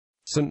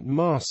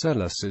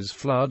St.Marcellus's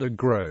flood. A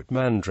Grote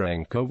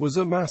Mandrenke was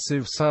a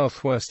massive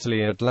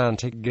southwesterly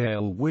Atlantic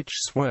gale which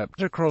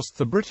swept across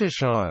the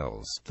British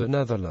Isles, the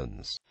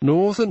Netherlands,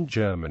 northern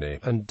Germany,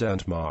 and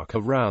Denmark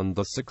around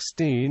the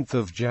 16th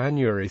of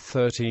January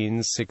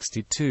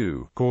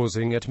 1362,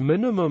 causing at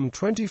minimum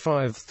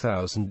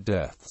 25,000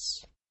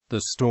 deaths. The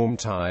storm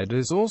tide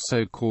is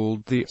also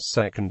called the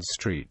Second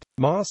St.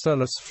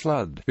 Marcellus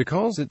flood,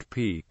 because it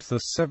peaked the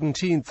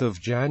 17th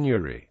of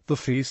January, the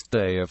feast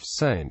day of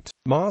St.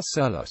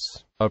 Marcellus.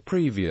 A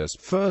previous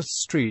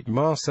First St.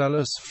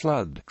 Marcellus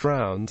flood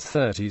drowned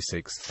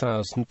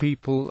 36,000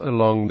 people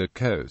along the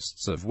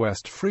coasts of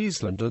West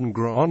Friesland and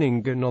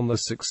Groningen on the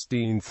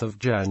 16th of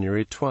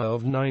January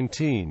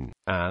 1219.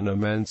 An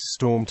immense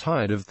storm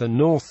tide of the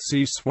North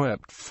Sea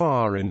swept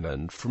far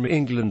inland from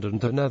England and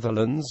the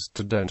Netherlands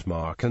to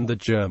Denmark and the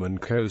German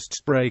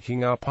coast,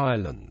 breaking up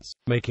islands,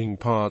 making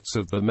parts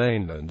of the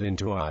mainland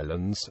into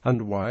islands,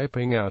 and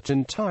wiping out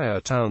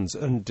entire towns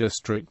and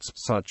districts,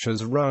 such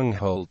as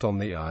Rungholt on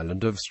the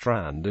island of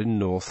Strand in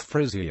North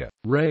Frisia,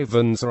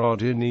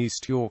 Ravensrod in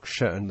East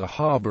Yorkshire, and the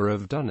harbour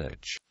of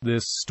Dunwich.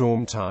 This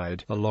storm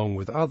tide, along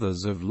with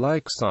others of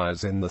like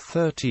size in the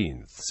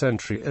 13th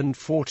century and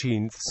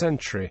 14th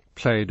century,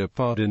 played a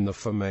part in the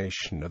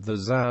formation of the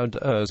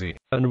Zuiderzee,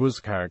 and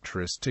was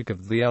characteristic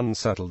of the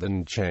unsettled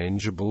and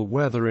changeable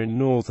weather in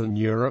northern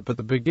Europe at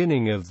the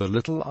beginning of the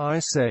Little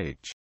Ice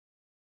Age.